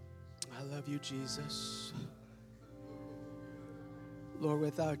I love you, Jesus. Lord,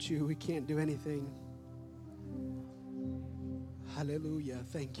 without you, we can't do anything. Hallelujah.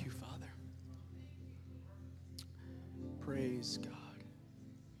 Thank you, Father. Praise God.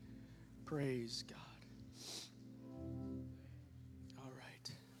 Praise God. All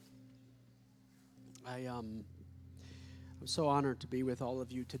right. I'm so honored to be with all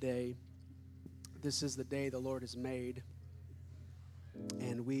of you today. This is the day the Lord has made,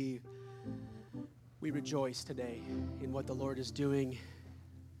 and we rejoice today in what the Lord is doing.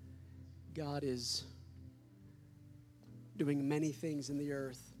 God is doing many things in the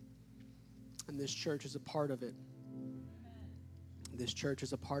earth, and this church is a part of it. This church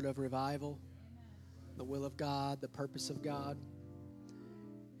is a part of revival, the will of God, the purpose of God,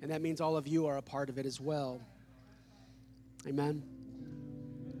 and that means all of you are a part of it as well. Amen.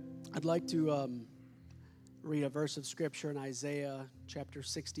 I'd like to read a verse of Scripture in Isaiah chapter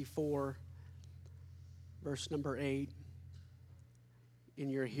 64, verse number 8,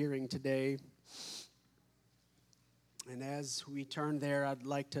 in your hearing today. And as we turn there, I'd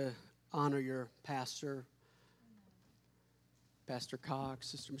like to honor your pastor, Pastor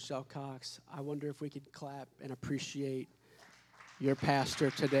Cox, Sister Michelle Cox. I wonder if we could clap and appreciate your pastor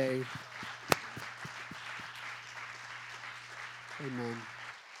today. Amen. Amen.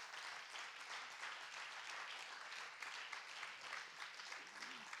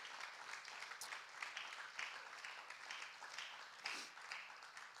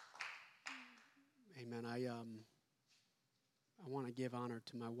 I want to give honor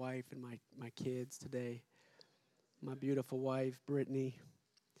to my wife and my kids today. My beautiful wife, Brittany.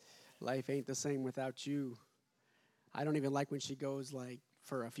 Life ain't the same without you. I don't even like when she goes like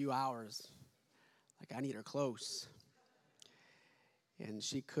for a few hours. Like I need her close. And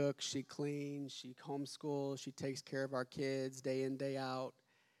she cooks, she cleans, she homeschools, she takes care of our kids day in, day out.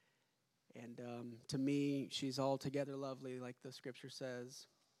 And to me, she's altogether lovely, like the scripture says.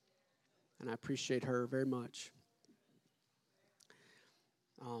 And I appreciate her very much.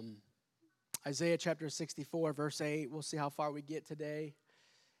 Isaiah chapter 64, verse 8. We'll see how far we get today.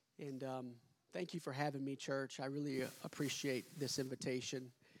 And thank you for having me, church. I really appreciate this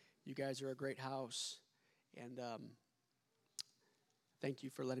invitation. You guys are a great house. And thank you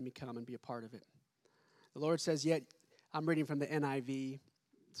for letting me come and be a part of it. The Lord says, yet, I'm reading from the NIV,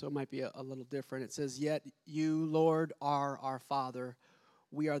 so it might be a little different. It says, yet you, Lord, are our Father.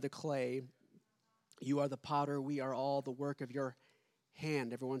 We are the clay. You are the potter. We are all the work of your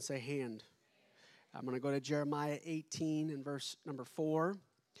hand. Everyone say hand. I'm going to go to Jeremiah 18 and verse number 4.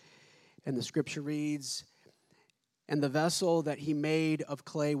 And the scripture reads, and the vessel that he made of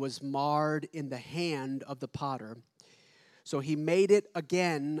clay was marred in the hand of the potter. So he made it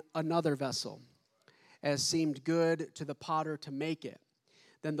again another vessel, as seemed good to the potter to make it.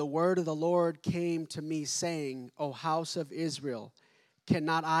 Then the word of the Lord came to me, saying, O house of Israel,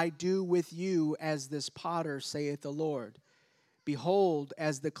 cannot I do with you as this potter, saith the Lord? Behold,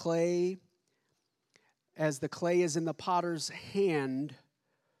 as the clay is in the potter's hand,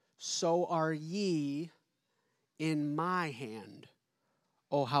 so are ye in my hand,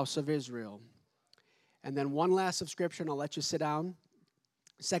 O house of Israel. And then one last of scripture, and I'll let you sit down.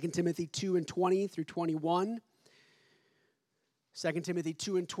 2 Timothy 2 and 20 through 21. 2 Timothy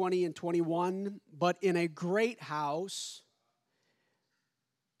 2 and 20 and 21. But in a great house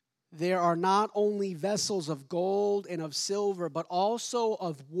there are not only vessels of gold and of silver, but also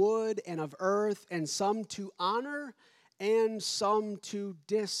of wood and of earth, and some to honor and some to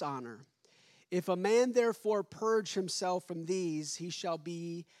dishonor. If a man therefore purge himself from these, he shall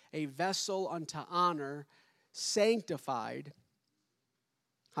be a vessel unto honor, sanctified.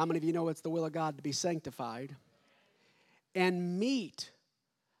 How many of you know it's the will of God to be sanctified? And meet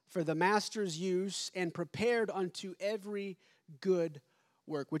for the master's use, and prepared unto every good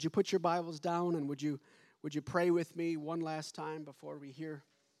work. Would you put your Bibles down, and would you pray with me one last time before we hear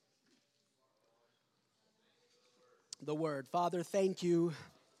the word? Father, thank you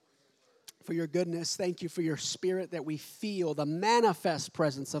for your goodness. Thank you for your spirit that we feel, the manifest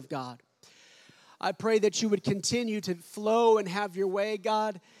presence of God. I pray that you would continue to flow and have your way,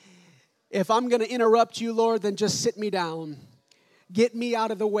 God. If I'm going to interrupt you, Lord, then just sit me down. Get me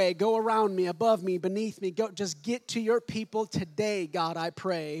out of the way. Go around me, above me, beneath me. Just get to your people today, God, I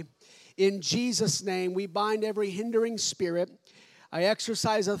pray. In Jesus' name, we bind every hindering spirit. I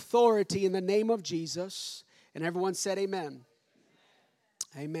exercise authority in the name of Jesus. And everyone said amen.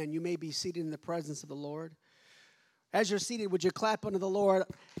 Amen. You may be seated in the presence of the Lord. As you're seated, would you clap unto the Lord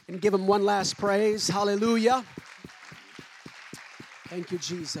and give him one last praise? Hallelujah. Thank you,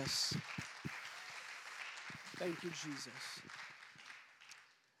 Jesus. Thank you, Jesus.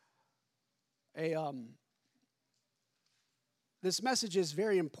 A This message is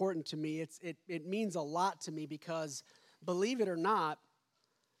very important to me. It means a lot to me because, believe it or not,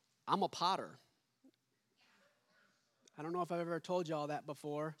 I'm a potter. I don't know if I've ever told you all that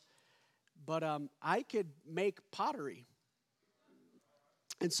before, but I could make pottery.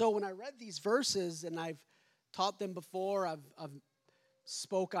 And so when I read these verses, and I've taught them before, I've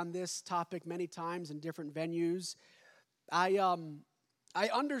spoke on this topic many times in different venues, I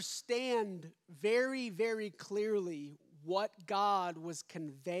understand very, very clearly what God was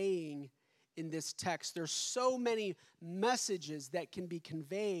conveying in this text. There's so many messages that can be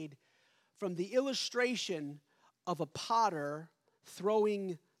conveyed from the illustration of a potter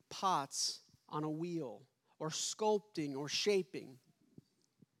throwing pots on a wheel, or sculpting or shaping.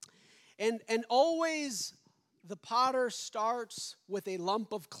 And always the potter starts with a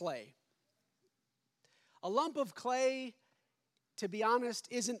lump of clay. A lump of clay, to be honest,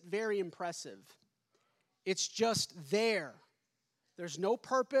 isn't very impressive. It's just there. There's no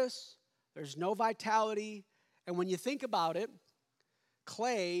purpose. There's no vitality. And when you think about it,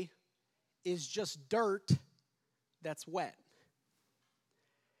 clay is just dirt that's wet.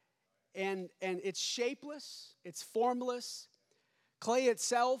 And it's shapeless. It's formless. Clay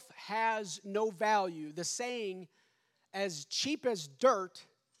itself has no value. The saying, as cheap as dirt,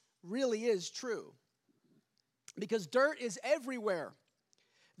 really is true. Because dirt is everywhere.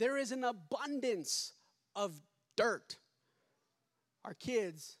 There is an abundance of dirt. Our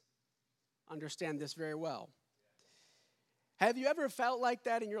kids understand this very well. Have you ever felt like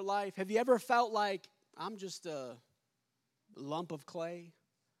that in your life? Have you ever felt like, I'm just a lump of clay?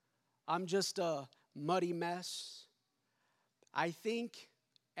 I'm just a muddy mess? I think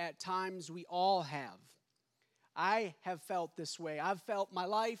at times we all have. I have felt this way. I've felt my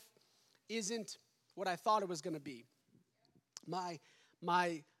life isn't what I thought it was going to be. My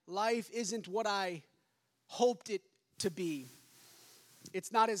life isn't what I hoped it to be.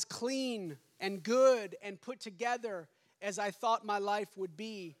 It's not as clean and good and put together as I thought my life would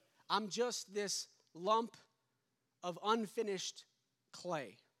be. I'm just this lump of unfinished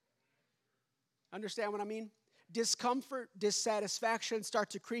clay. Understand what I mean? Discomfort, dissatisfaction start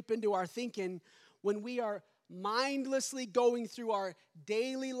to creep into our thinking when we are mindlessly going through our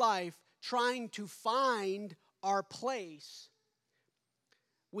daily life trying to find our place.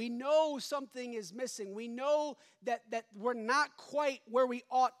 We know something is missing. We know that we're not quite where we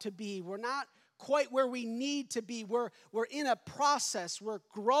ought to be. We're not quite where we need to be. We're in a process. We're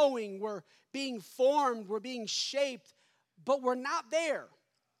growing. We're being formed. We're being shaped. But we're not there.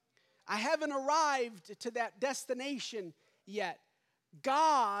 I haven't arrived to that destination yet.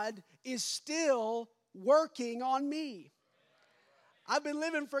 God is still working on me. I've been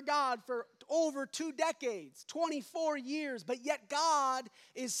living for God for over 2 decades, 24 years, but yet God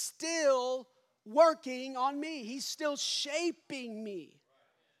is still working on me. He's still shaping me.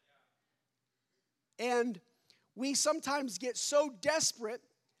 And we sometimes get so desperate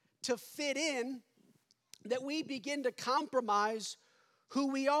to fit in that we begin to compromise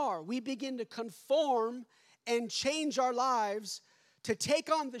who we are. We begin to conform and change our lives to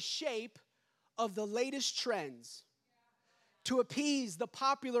take on the shape of the latest trends, to appease the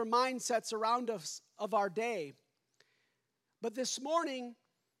popular mindsets around us of our day. But this morning,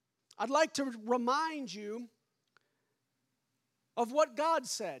 I'd like to remind you of what God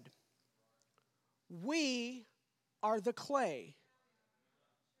said. We are the clay.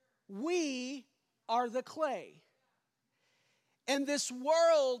 We are the clay. And this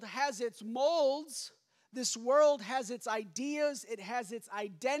world has its molds. This world has its ideas. It has its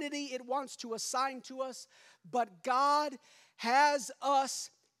identity it wants to assign to us. But God has us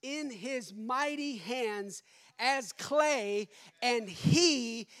in His mighty hands as clay, and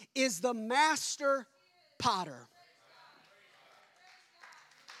He is the master potter.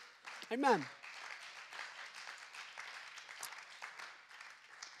 Amen.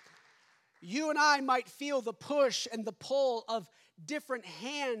 You and I might feel the push and the pull of different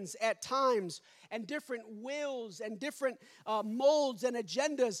hands at times, and different wills and different molds and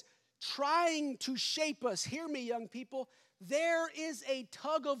agendas trying to shape us. Hear me, young people. There is a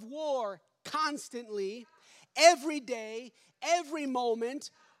tug of war constantly, every day, every moment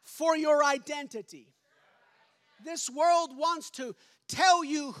for your identity. This world wants to tell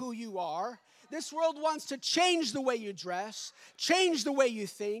you who you are. This world wants to change the way you dress, change the way you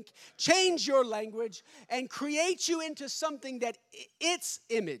think, change your language, and create you into something that its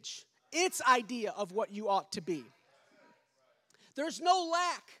image, its idea of what you ought to be. There's no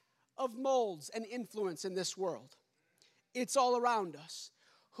lack of molds and influence in this world. It's all around us.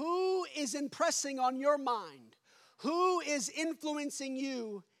 Who is impressing on your mind? Who is influencing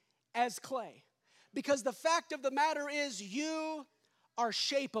you as clay? Because the fact of the matter is, you are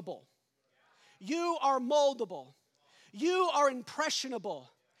shapeable. You are moldable. You are impressionable.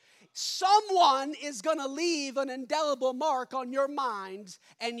 Someone is going to leave an indelible mark on your mind,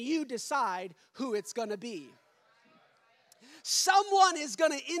 and you decide who it's going to be. Someone is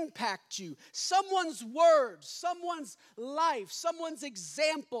going to impact you. Someone's words, someone's life, someone's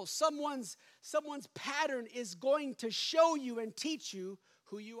example, someone's pattern is going to show you and teach you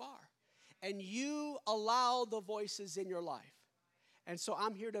who you are. And you allow the voices in your life. And so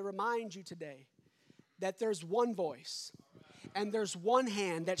I'm here to remind you today that there's one voice and there's one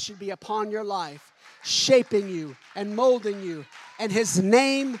hand that should be upon your life, shaping you and molding you. And his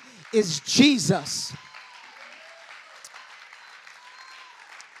name is Jesus.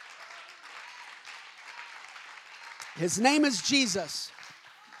 His name is Jesus.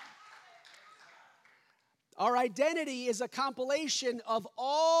 Our identity is a compilation of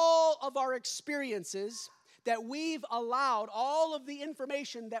all of our experiences that we've allowed, all of the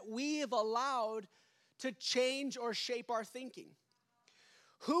information that we've allowed to change or shape our thinking.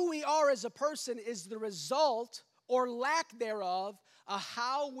 Who we are as a person is the result or lack thereof of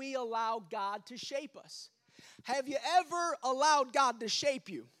how we allow God to shape us. Have you ever allowed God to shape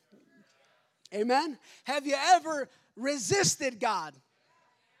you? Amen? Have you ever resisted God?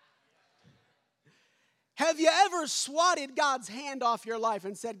 Have you ever swatted God's hand off your life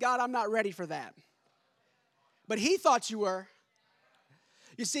and said, God, I'm not ready for that? But he thought you were.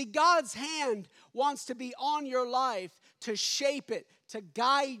 You see, God's hand wants to be on your life to shape it, to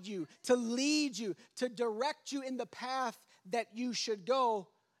guide you, to lead you, to direct you in the path that you should go,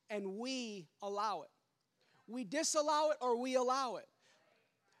 and we allow it. We disallow it or we allow it.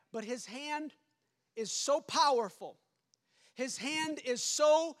 But his hand is so powerful. His hand is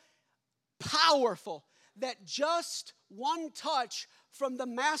so powerful that just one touch from the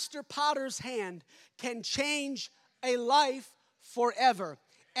master potter's hand can change a life forever.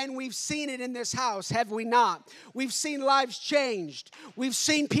 And we've seen it in this house, have we not? We've seen lives changed. We've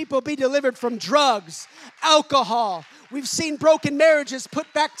seen people be delivered from drugs, alcohol. We've seen broken marriages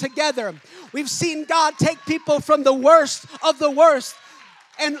put back together. We've seen God take people from the worst of the worst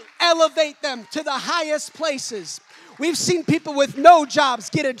and elevate them to the highest places. We've seen people with no jobs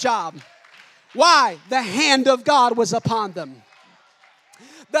get a job. Why? The hand of God was upon them.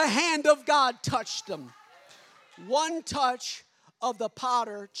 The hand of God touched them. One touch of the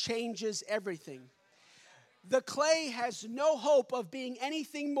potter changes everything. The clay has no hope of being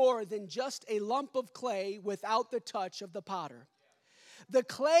anything more than just a lump of clay without the touch of the potter. The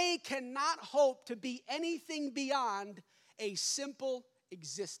clay cannot hope to be anything beyond a simple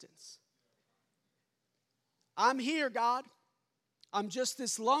existence. I'm here, God. I'm just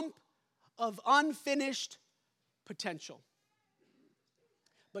this lump of unfinished potential.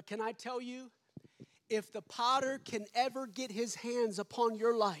 But can I tell you, if the potter can ever get his hands upon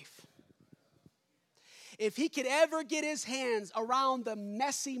your life, if he could ever get his hands around the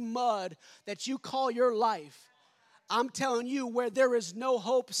messy mud that you call your life, I'm telling you, where there is no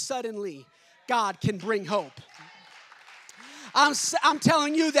hope, suddenly God can bring hope. I'm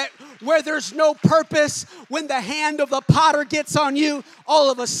telling you that where there's no purpose, when the hand of the potter gets on you,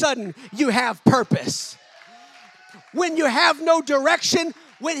 all of a sudden you have purpose. When you have no direction,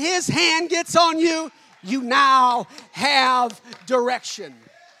 when his hand gets on you, you now have direction.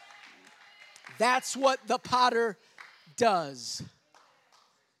 That's what the potter does.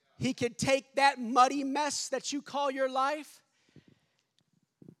 He can take that muddy mess that you call your life,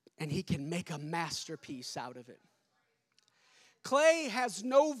 and he can make a masterpiece out of it. Clay has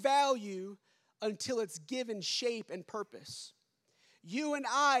no value until it's given shape and purpose. You and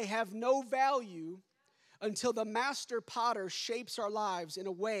I have no value until the master potter shapes our lives in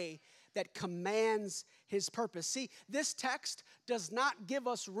a way that commands his purpose. See, this text does not give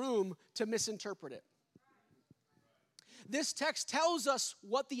us room to misinterpret it. This text tells us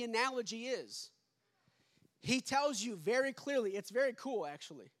what the analogy is. He tells you very clearly, it's very cool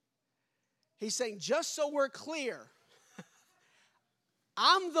actually. He's saying, just so we're clear,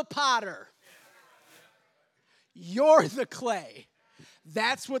 I'm the potter. You're the clay.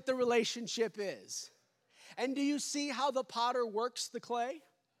 That's what the relationship is. And do you see how the potter works the clay?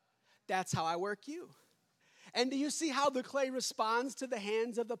 That's how I work you. And do you see how the clay responds to the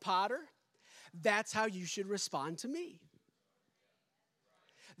hands of the potter? That's how you should respond to me.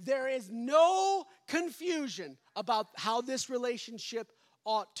 There is no confusion about how this relationship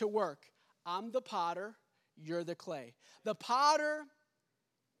ought to work. I'm the potter, you're the clay. The potter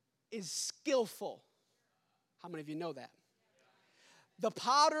is skillful. How many of you know that? The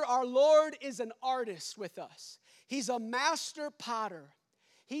potter, our Lord, is an artist with us. He's a master potter.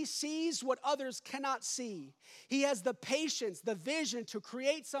 He sees what others cannot see. He has the patience, the vision to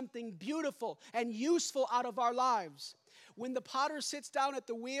create something beautiful and useful out of our lives. When the potter sits down at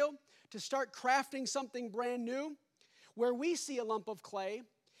the wheel to start crafting something brand new, where we see a lump of clay,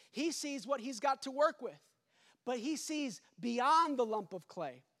 he sees what he's got to work with. But he sees beyond the lump of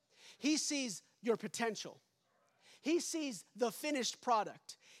clay. He sees your potential. He sees the finished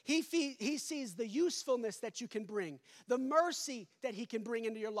product. He sees the usefulness that you can bring, the mercy that he can bring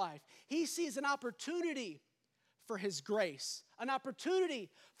into your life. He sees an opportunity for his grace, an opportunity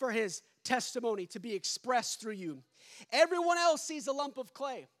for his testimony to be expressed through you. Everyone else sees a lump of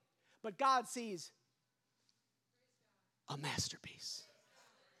clay, but God sees a masterpiece.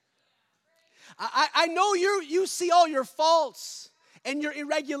 I know you see all your faults and your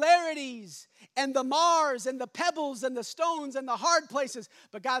irregularities and the mars and the pebbles and the stones and the hard places.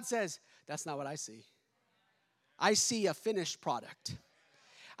 But God says, that's not what I see. I see a finished product.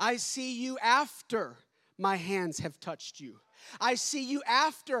 I see you after my hands have touched you. I see you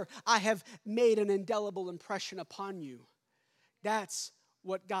after I have made an indelible impression upon you. That's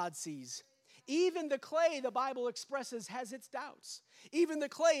what God sees. Even the clay, the Bible expresses, has its doubts. Even the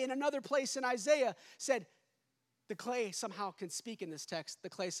clay in another place in Isaiah said, the clay somehow can speak in this text. The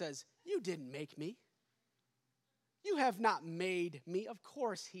clay says, you didn't make me. You have not made me. Of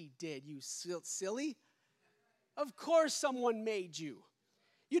course he did, you silly. Of course someone made you.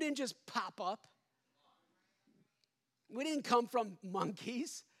 You didn't just pop up. We didn't come from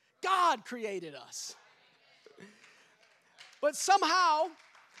monkeys. God created us. But somehow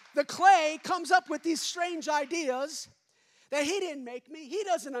the clay comes up with these strange ideas that he didn't make me. He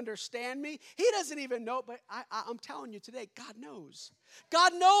doesn't understand me. He doesn't even know. But I'm telling you today, God knows.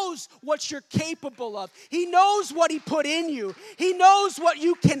 God knows what you're capable of. He knows what he put in you. He knows what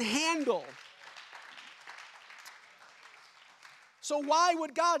you can handle. So why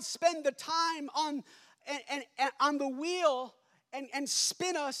would God spend the time on the wheel and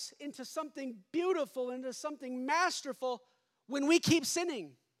spin us into something beautiful, into something masterful when we keep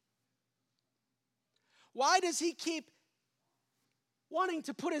sinning? Why does he keep wanting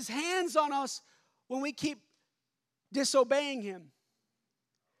to put his hands on us when we keep disobeying him?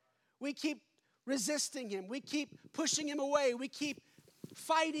 We keep resisting him. We keep pushing him away. We keep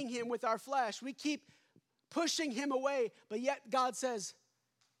fighting him with our flesh. We keep pushing him away. But yet God says,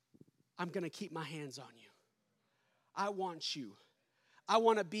 I'm going to keep my hands on you. I want you. I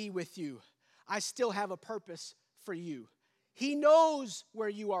want to be with you. I still have a purpose for you. He knows where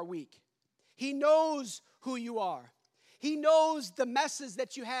you are weak. He knows who you are. He knows the messes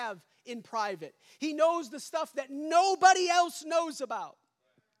that you have in private. He knows the stuff that nobody else knows about.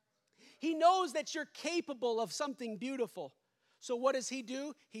 He knows that you're capable of something beautiful. So what does he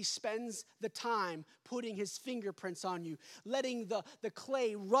do? He spends the time putting his fingerprints on you, letting the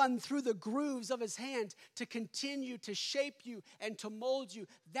clay run through the grooves of his hand to continue to shape you and to mold you.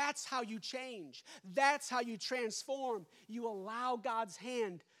 That's how you change. That's how you transform. You allow God's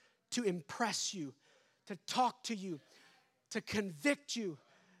hand to impress you, to talk to you, to convict you,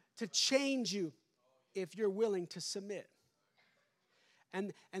 to change you if you're willing to submit.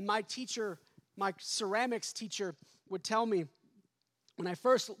 And my teacher, my ceramics teacher, would tell me when I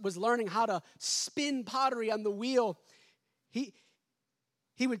first was learning how to spin pottery on the wheel, he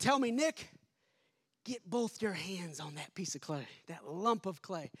would tell me, Nick, get both your hands on that piece of clay, that lump of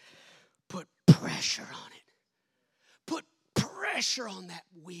clay. Put pressure on it. Put pressure on that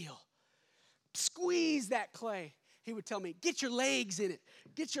wheel. Squeeze that clay. He would tell me, get your legs in it.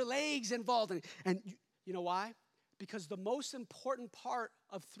 Get your legs involved in it. And you know why? Because the most important part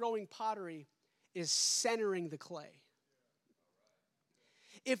of throwing pottery is centering the clay.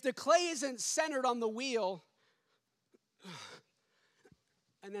 If the clay isn't centered on the wheel,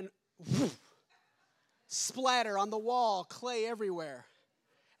 and then splatter on the wall, clay everywhere.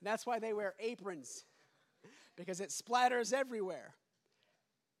 And that's why they wear aprons, because it splatters everywhere.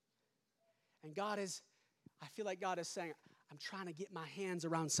 And I feel like God is saying, I'm trying to get my hands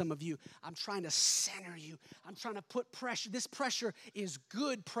around some of you. I'm trying to center you. I'm trying to put pressure. This pressure is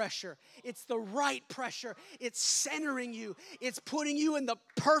good pressure. It's the right pressure. It's centering you. It's putting you in the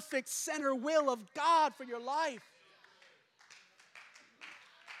perfect center will of God for your life.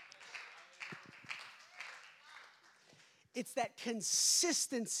 It's that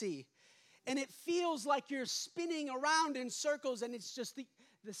consistency. And it feels like you're spinning around in circles, and it's just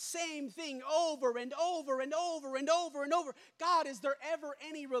the same thing over and over and over and over and over. God, is there ever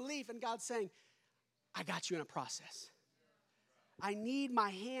any relief? And God's saying, I got you in a process. I need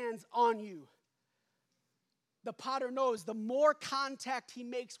my hands on you. The potter knows the more contact he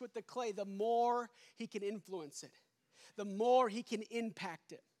makes with the clay, the more he can influence it. the more he can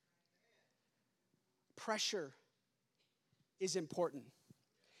impact it. Pressure is important.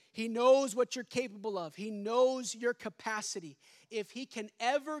 He knows what you're capable of. He knows your capacity. If he can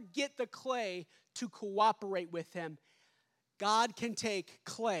ever get the clay to cooperate with him, God can take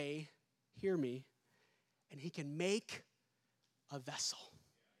clay, hear me, and he can make a vessel.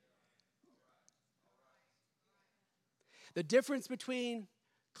 The difference between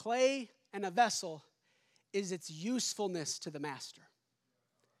clay and a vessel is its usefulness to the master.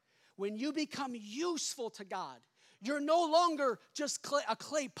 When you become useful to God, you're no longer just a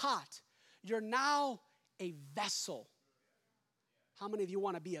clay pot. You're now a vessel. How many of you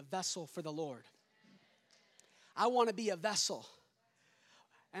want to be a vessel for the Lord? I want to be a vessel.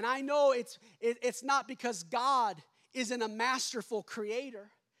 And I know it's not because God isn't a masterful creator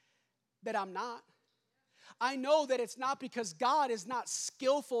that I'm not. I know that it's not because God is not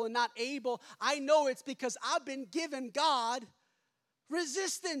skillful and not able. I know it's because I've been given God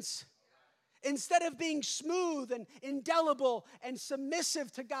resistance. Instead of being smooth and indelible and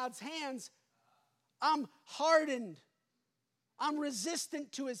submissive to God's hands, I'm hardened. I'm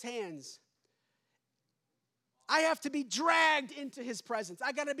resistant to his hands. I have to be dragged into his presence.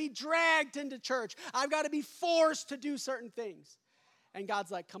 I got to be dragged into church. I've got to be forced to do certain things. And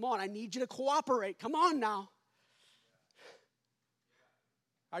God's like, come on, I need you to cooperate. Come on now.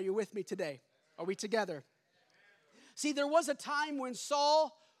 Are you with me today? Are we together? See, there was a time when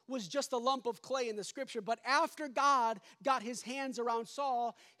Saul was just a lump of clay in the scripture, but after God got his hands around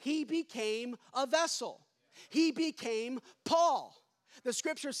Saul, he became a vessel. He became Paul. The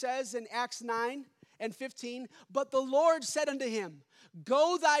scripture says in Acts 9:15, but the Lord said unto him,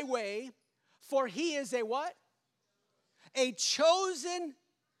 go thy way, for he is a what? A chosen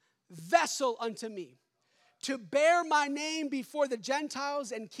vessel unto me, to bear my name before the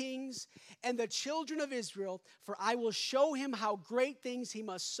Gentiles and kings and the children of Israel, for I will show him how great things he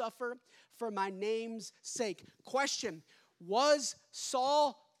must suffer for my name's sake. Question, was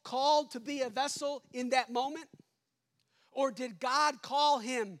Saul called to be a vessel in that moment? Or did God call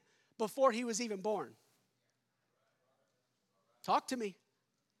him before he was even born? Talk to me.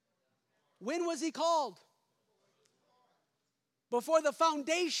 When was he called? Before the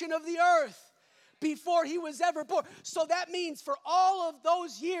foundation of the earth. Before he was ever born. So that means for all of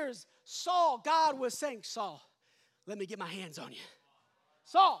those years, Saul, God was saying, Saul, let me get my hands on you.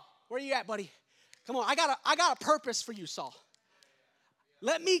 Saul, where you at, buddy? Come on, I got a purpose for you, Saul.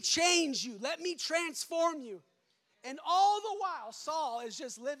 Let me change you. Let me transform you. And all the while, Saul is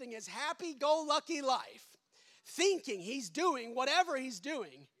just living his happy-go-lucky life, thinking he's doing whatever he's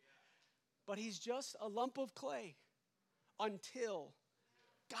doing. But he's just a lump of clay until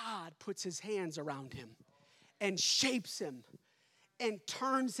God puts his hands around him and shapes him and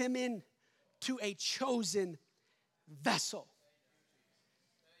turns him into a chosen vessel.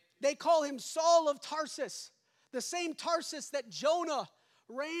 They call him Saul of Tarsus, the same Tarsus that Jonah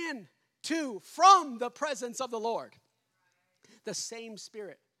ran to from the presence of the Lord. The same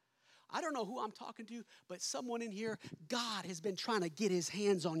spirit. I don't know who I'm talking to, but someone in here, God has been trying to get his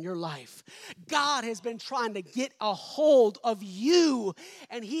hands on your life. God has been trying to get a hold of you,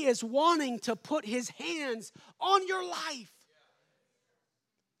 and he is wanting to put his hands on your life.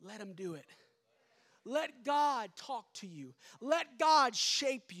 Let him do it. Let God talk to you. Let God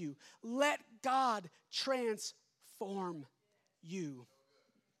shape you. Let God transform you.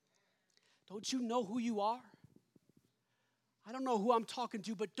 Don't you know who you are? I don't know who I'm talking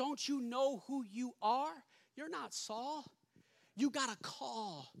to, but don't you know who you are? You're not Saul. You got a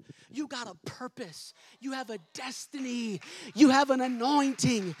call. You got a purpose. You have a destiny. You have an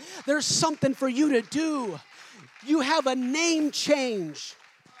anointing. There's something for you to do. You have a name change.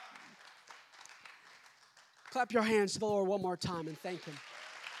 Clap your hands to the Lord one more time and thank him.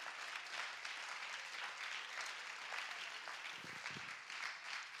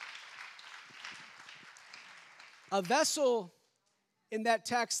 A vessel, in that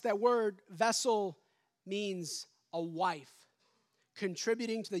text, that word vessel means a wife,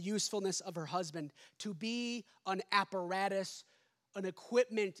 contributing to the usefulness of her husband, to be an apparatus, an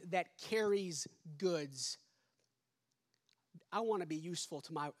equipment that carries goods. I want to be useful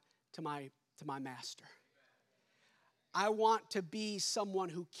to my master. I want to be someone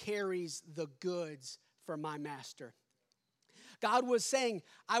who carries the goods for my master. God was saying,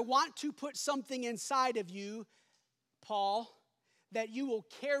 I want to put something inside of you, Paul, that you will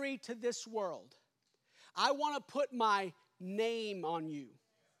carry to this world. I want to put my name on you.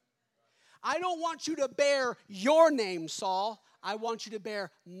 I don't want you to bear your name, Saul. I want you to bear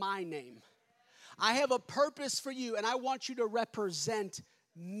my name. I have a purpose for you, and I want you to represent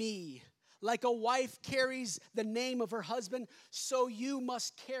me Like a wife carries the name of her husband, so you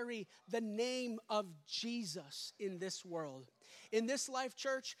must carry the name of Jesus in this world. In this life,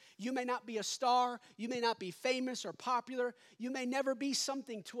 church, you may not be a star, you may not be famous or popular, you may never be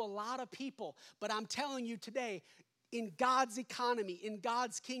something to a lot of people, but I'm telling you today, in God's economy, in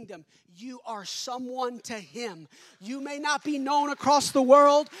God's kingdom, you are someone to Him. You may not be known across the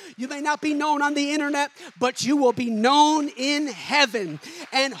world. You may not be known on the internet, but you will be known in heaven.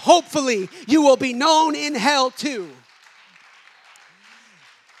 And hopefully, you will be known in hell too.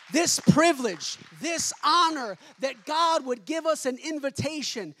 This privilege, this honor that God would give us an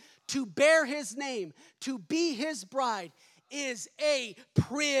invitation to bear His name, to be His bride, is a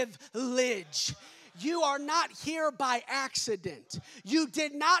privilege. You are not here by accident. You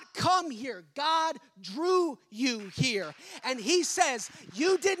did not come here. God drew you here. And He says,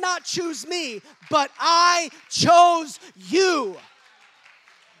 you did not choose me, but I chose you.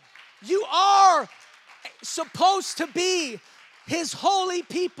 You are supposed to be His holy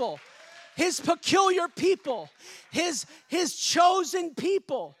people, His peculiar people, His chosen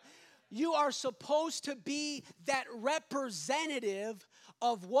people. You are supposed to be that representative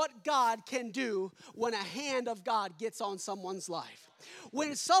of what God can do when a hand of God gets on someone's life.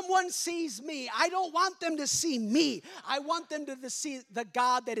 When someone sees me, I don't want them to see me. I want them to see the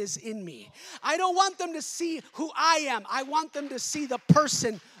God that is in me. I don't want them to see who I am. I want them to see the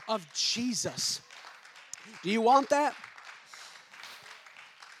person of Jesus. Do you want that?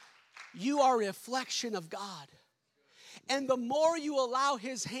 You are a reflection of God. And the more you allow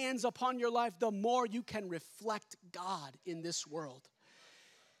His hands upon your life, the more you can reflect God in this world.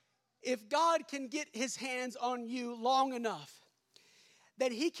 If God can get His hands on you long enough,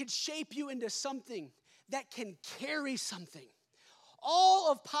 that He can shape you into something that can carry something.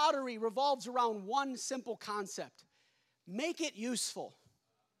 All of pottery revolves around one simple concept. Make it useful.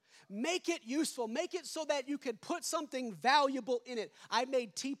 Make it useful. Make it so that you can put something valuable in it. I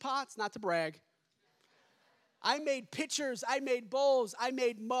made teapots, not to brag. I made pitchers, I made bowls, I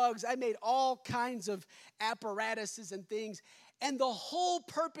made mugs, I made all kinds of apparatuses and things. And the whole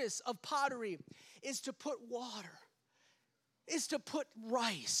purpose of pottery is to put water, is to put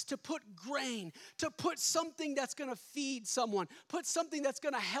rice, to put grain, to put something that's going to feed someone, put something that's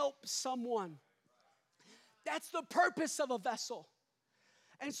going to help someone. That's the purpose of a vessel.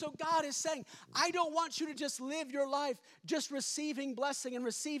 And so God is saying, I don't want you to just live your life just receiving blessing and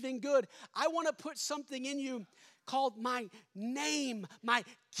receiving good. I want to put something in you called my name, my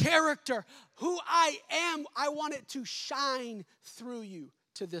character, who I am. I want it to shine through you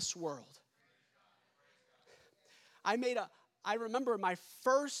to this world. I remember my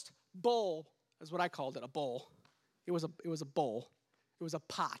first bowl, is what I called it, a bowl. It was a bowl. It was a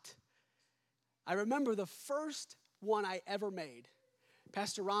pot. I remember the first one I ever made.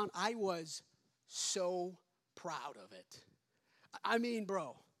 Pastor Ron, I was so proud of it. I mean,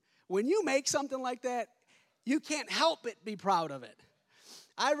 bro, when you make something like that, you can't help but be proud of it.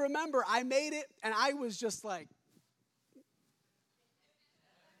 I remember I made it, and I was just like,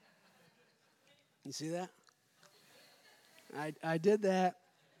 you see that? I did that.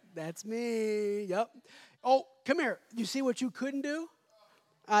 That's me. Yep. Oh, come here. You see what you couldn't do?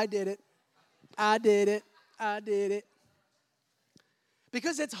 I did it. I did it. I did it.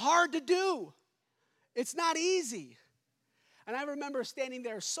 Because it's hard to do. It's not easy. And I remember standing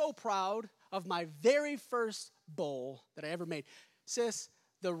there so proud of my very first bowl that I ever made. Sis,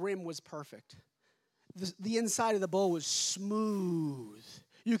 the rim was perfect. The inside of the bowl was smooth.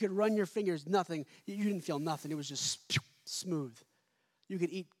 You could run your fingers, nothing. You didn't feel nothing. It was just smooth. You could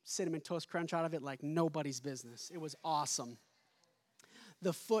eat Cinnamon Toast Crunch out of it like nobody's business. It was awesome.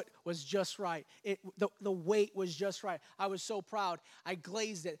 The foot was just right. The weight was just right. I was so proud. I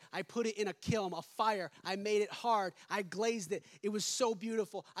glazed it. I put it in a kiln, a fire. I made it hard. I glazed it. It was so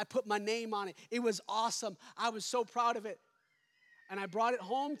beautiful. I put my name on it. It was awesome. I was so proud of it. And I brought it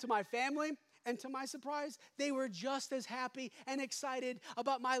home to my family. And to my surprise, they were just as happy and excited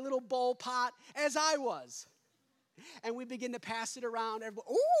about my little bowl pot as I was. And we began to pass it around.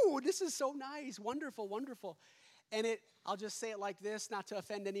 Ooh, this is so nice. Wonderful, wonderful. And I'll just say it like this, not to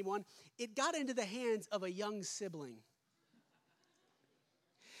offend anyone. It got into the hands of a young sibling.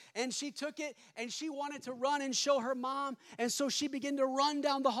 And she took it, and she wanted to run and show her mom. And so she began to run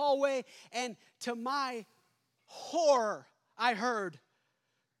down the hallway. And to my horror, I heard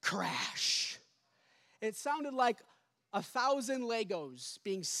crash. It sounded like 1,000 Legos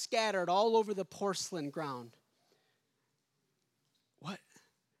being scattered all over the porcelain ground. What?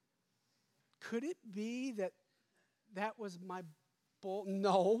 Could it be that was my bowl?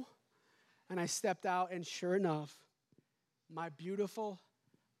 No. And I stepped out, and sure enough, my beautiful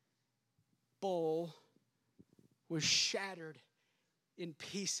bowl was shattered in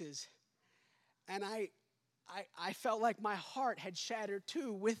pieces. And I felt like my heart had shattered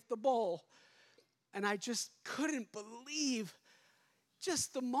too with the bowl. And I just couldn't believe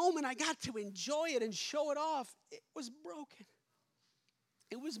just the moment I got to enjoy it and show it off. It was broken.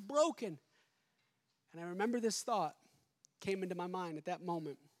 It was broken. And I remember this thought came into my mind at that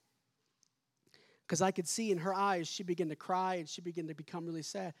moment. Because I could see in her eyes, she began to cry and she began to become really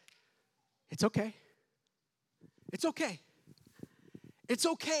sad. It's okay. It's okay. It's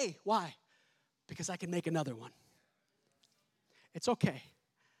okay. Why? Because I can make another one. It's okay.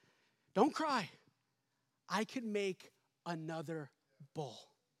 Don't cry. I can make another bowl.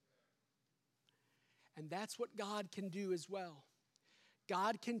 And that's what God can do as well.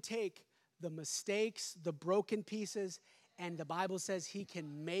 God can take the mistakes, the broken pieces, and the Bible says He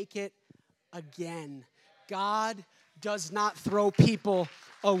can make it again. God does not throw people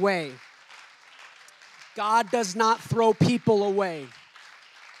away. God does not throw people away.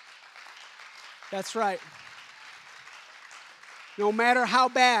 That's right. No matter how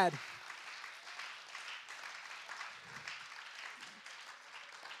bad.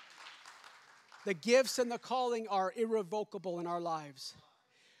 The gifts and the calling are irrevocable in our lives.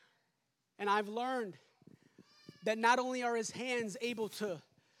 And I've learned that not only are His hands able to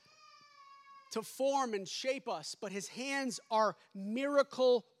form and shape us, but His hands are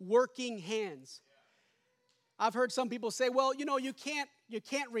miracle working hands. I've heard some people say, well, you can't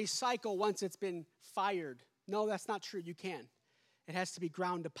recycle once it's been fired. No, that's not true. You can. It has to be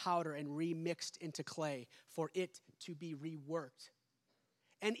ground to powder and remixed into clay for it to be reworked.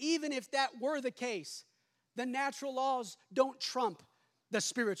 And even if that were the case, the natural laws don't trump the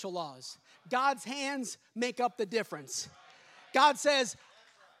spiritual laws. God's hands make up the difference. God says,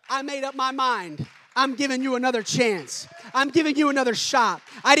 I made up my mind. I'm giving you another chance. I'm giving you another shot.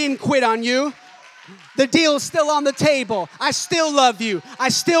 I didn't quit on you. The deal's still on the table. I still love you. I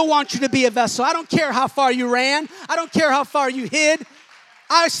still want you to be a vessel. I don't care how far you ran. I don't care how far you hid.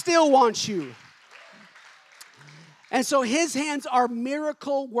 I still want you. And so His hands are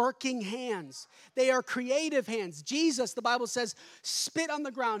miracle-working hands. They are creative hands. Jesus, the Bible says, spit on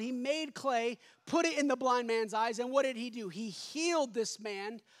the ground. He made clay, put it in the blind man's eyes, and what did He do? He healed this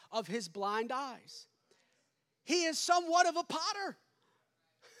man of his blind eyes. He is somewhat of a potter.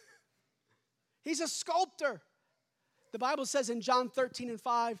 He's a sculptor. The Bible says in John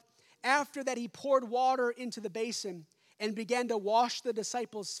 13:5, after that He poured water into the basin and began to wash the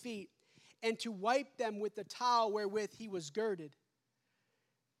disciples' feet and to wipe them with the towel wherewith He was girded.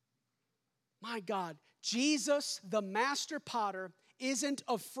 My God, Jesus, the master potter, isn't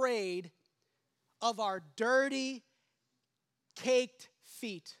afraid of our dirty, caked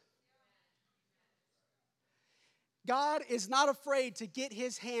feet. God is not afraid to get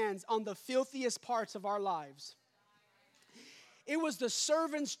His hands on the filthiest parts of our lives. It was the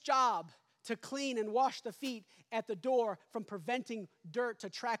servant's job to clean and wash the feet at the door from preventing dirt to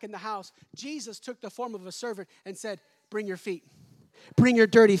track in the house. Jesus took the form of a servant and said, bring your feet. Bring your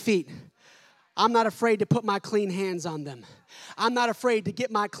dirty feet. I'm not afraid to put my clean hands on them. I'm not afraid to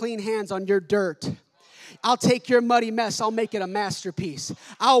get my clean hands on your dirt. I'll take your muddy mess. I'll make it a masterpiece.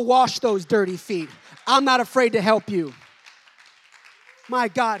 I'll wash those dirty feet. I'm not afraid to help you. My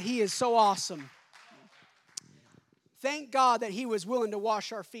God, He is so awesome. Thank God that He was willing to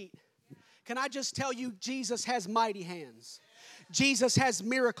wash our feet. Can I just tell you, Jesus has mighty hands. Jesus has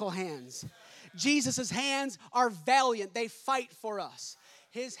miracle hands. Jesus' hands are valiant. They fight for us.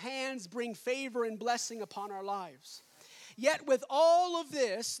 His hands bring favor and blessing upon our lives. Yet with all of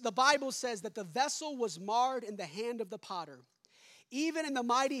this, the Bible says that the vessel was marred in the hand of the potter. Even in the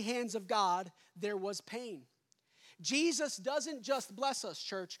mighty hands of God, there was pain. Jesus doesn't just bless us,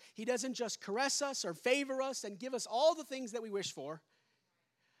 church. He doesn't just caress us or favor us and give us all the things that we wish for.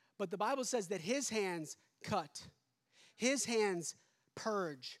 But the Bible says that His hands cut. His hands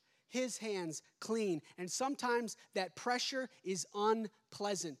purge. His hands clean. And sometimes that pressure is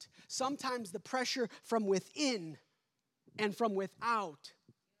unpleasant. Sometimes the pressure from within and from without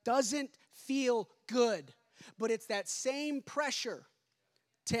doesn't feel good. But it's that same pressure,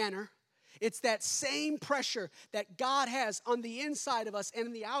 Tanner. It's that same pressure that God has on the inside of us and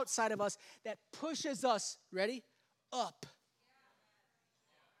on the outside of us that pushes us, ready, up.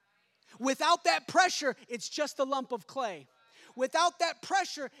 Without that pressure, it's just a lump of clay. Without that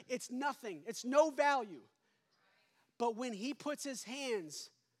pressure, it's nothing. It's no value. But when He puts His hands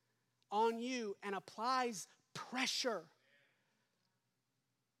on you and applies pressure,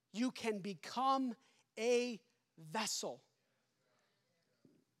 you can become a vessel.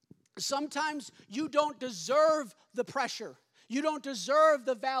 Sometimes you don't deserve the pressure. You don't deserve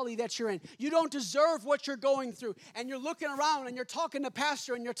the valley that you're in. You don't deserve what you're going through. And you're looking around and you're talking to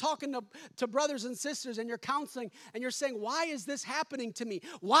pastor and you're talking to brothers and sisters and you're counseling and you're saying, why is this happening to me?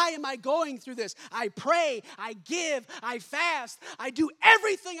 Why am I going through this? I pray, I give, I fast, I do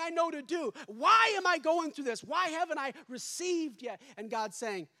everything I know to do. Why am I going through this? Why haven't I received yet? And God's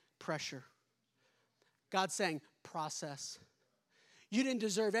saying, pressure. God's saying, process. You didn't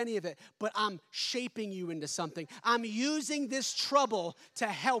deserve any of it, but I'm shaping you into something. I'm using this trouble to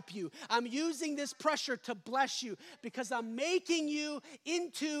help you. I'm using this pressure to bless you because I'm making you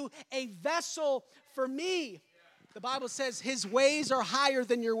into a vessel for me. The Bible says his ways are higher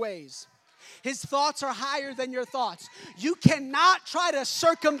than your ways. His thoughts are higher than your thoughts. You cannot try to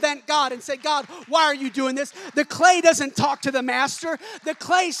circumvent God and say, God, why are you doing this? The clay doesn't talk to the master. The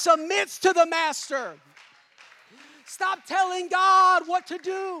clay submits to the master. Stop telling God what to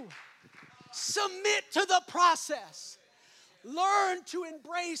do. Submit to the process. Learn to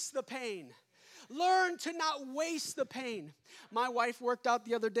embrace the pain. Learn to not waste the pain. My wife worked out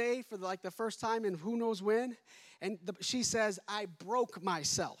the other day for the first time in who knows when, and she says, I broke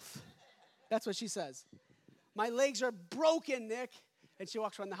myself. That's what she says. My legs are broken, Nick. And she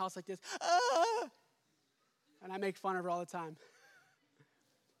walks around the house like this. Ah! And I make fun of her all the time.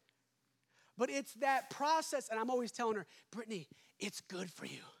 But it's that process, and I'm always telling her, Brittany, it's good for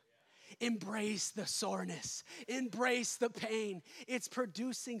you. Embrace the soreness. Embrace the pain. It's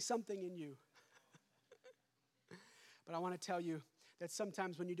producing something in you. But I want to tell you that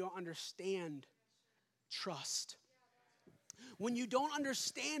sometimes when you don't understand, trust. When you don't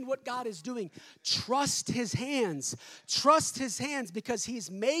understand what God is doing, trust his hands. Trust his hands because he's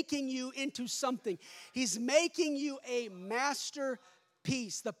making you into something. He's making you a masterpiece.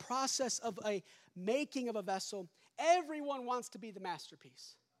 The process of a making of a vessel. Everyone wants to be the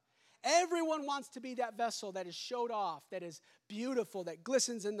masterpiece. Everyone wants to be that vessel that is showed off, that is beautiful, that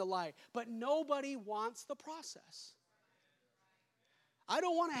glistens in the light. But nobody wants the process. I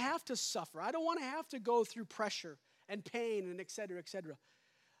don't want to have to suffer. I don't want to have to go through pressure and pain and et cetera, et cetera.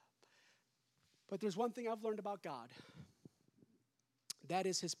 But there's one thing I've learned about God. That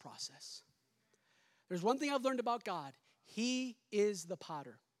is his process. There's one thing I've learned about God. He is the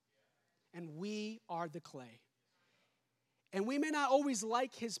potter, and we are the clay. And we may not always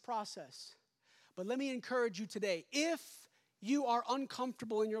like his process, but let me encourage you today. If you are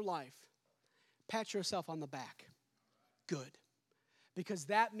uncomfortable in your life, pat yourself on the back. Good. Because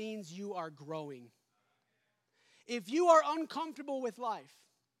that means you are growing. If you are uncomfortable with life,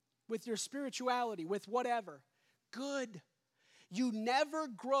 with your spirituality, with whatever, good. You never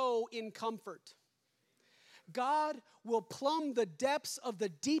grow in comfort. God will plumb the depths of the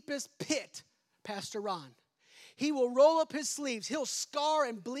deepest pit, Pastor Ron. He will roll up his sleeves. He'll scar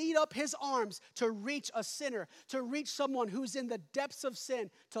and bleed up his arms to reach a sinner, to reach someone who's in the depths of sin,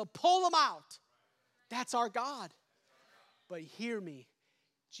 to pull them out. That's our God. But hear me,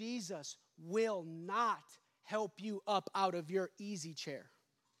 Jesus will not help you up out of your easy chair.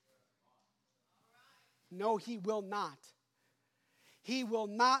 No, he will not. He will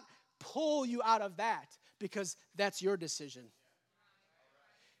not pull you out of that because that's your decision.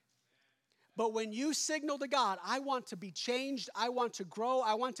 But when you signal to God, I want to be changed, I want to grow,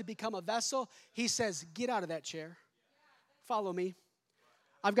 I want to become a vessel, he says, get out of that chair. Follow me.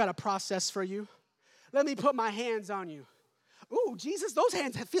 I've got a process for you. Let me put my hands on you. Ooh, Jesus, those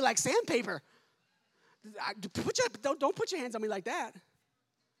hands feel like sandpaper. Don't put your hands on me like that.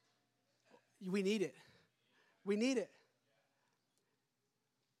 We need it. We need it.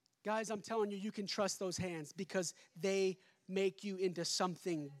 Guys, I'm telling you, you can trust those hands because they make you into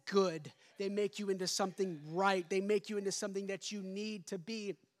something good. They make you into something right. They make you into something that you need to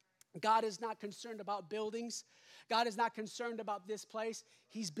be. God is not concerned about buildings. God is not concerned about this place.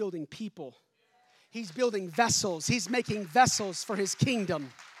 He's building people. He's building vessels. He's making vessels for his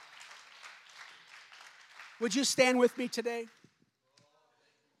kingdom. Would you stand with me today?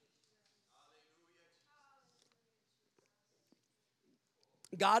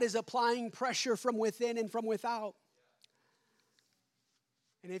 God is applying pressure from within and from without.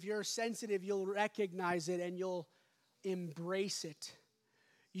 And if you're sensitive, you'll recognize it and you'll embrace it.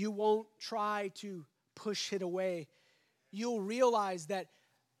 You won't try to push it away. You'll realize that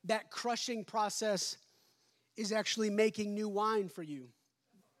that crushing process is actually making new wine for you.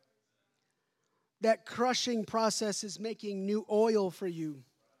 That crushing process is making new oil for you.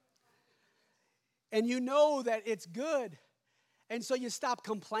 And you know that it's good. And so you stop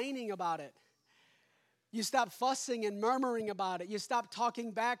complaining about it. You stop fussing and murmuring about it. You stop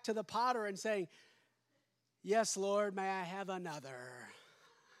talking back to the potter and saying, yes, Lord, may I have another?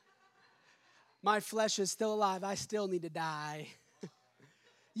 My flesh is still alive. I still need to die.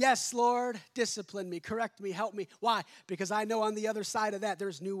 Yes, Lord, discipline me, correct me, help me. Why? Because I know on the other side of that,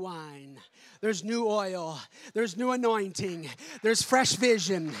 there's new wine, there's new oil, there's new anointing, there's fresh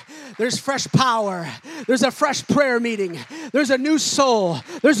vision, there's fresh power, there's a fresh prayer meeting, there's a new soul,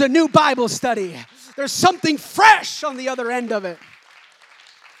 there's a new Bible study. There's something fresh on the other end of it.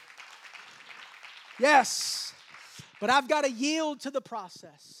 Yes, but I've got to yield to the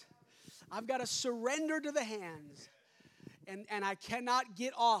process. I've got to surrender to the hands. And I cannot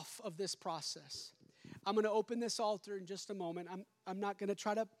get off of this process. I'm going to open this altar in just a moment. I'm not going to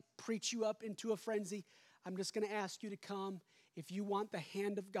try to preach you up into a frenzy. I'm just going to ask you to come. If you want the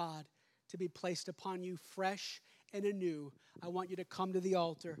hand of God to be placed upon you fresh and anew, I want you to come to the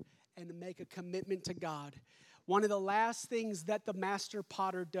altar and to make a commitment to God. One of the last things that the master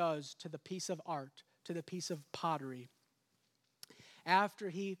potter does to the piece of art, to the piece of pottery, after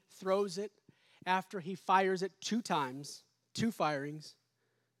he throws it, after he fires it 2 times, 2 firings.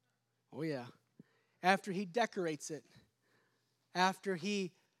 Oh, yeah. After he decorates it, after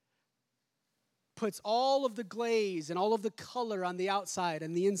he puts all of the glaze and all of the color on the outside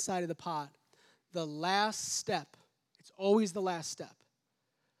and the inside of the pot, the last step, it's always the last step,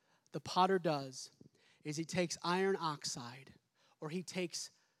 the potter does is he takes iron oxide, or he takes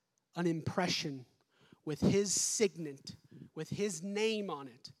an impression with his signet, with his name on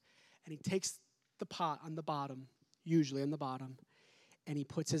it, and he takes the pot on the bottom, usually on the bottom, and he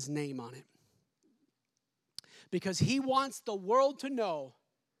puts his name on it. Because he wants the world to know,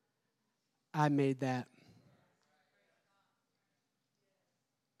 I made that.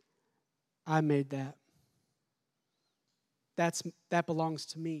 I made that. That belongs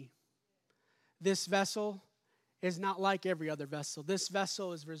to me. This vessel is not like every other vessel. This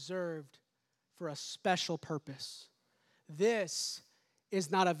vessel is reserved for a special purpose. This is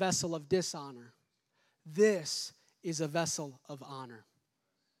not a vessel of dishonor. This is a vessel of honor.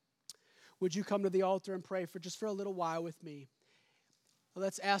 Would you come to the altar and pray for a little while with me?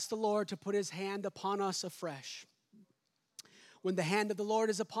 Let's ask the Lord to put his hand upon us afresh. When the hand of the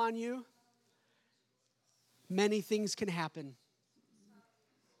Lord is upon you, many things can happen.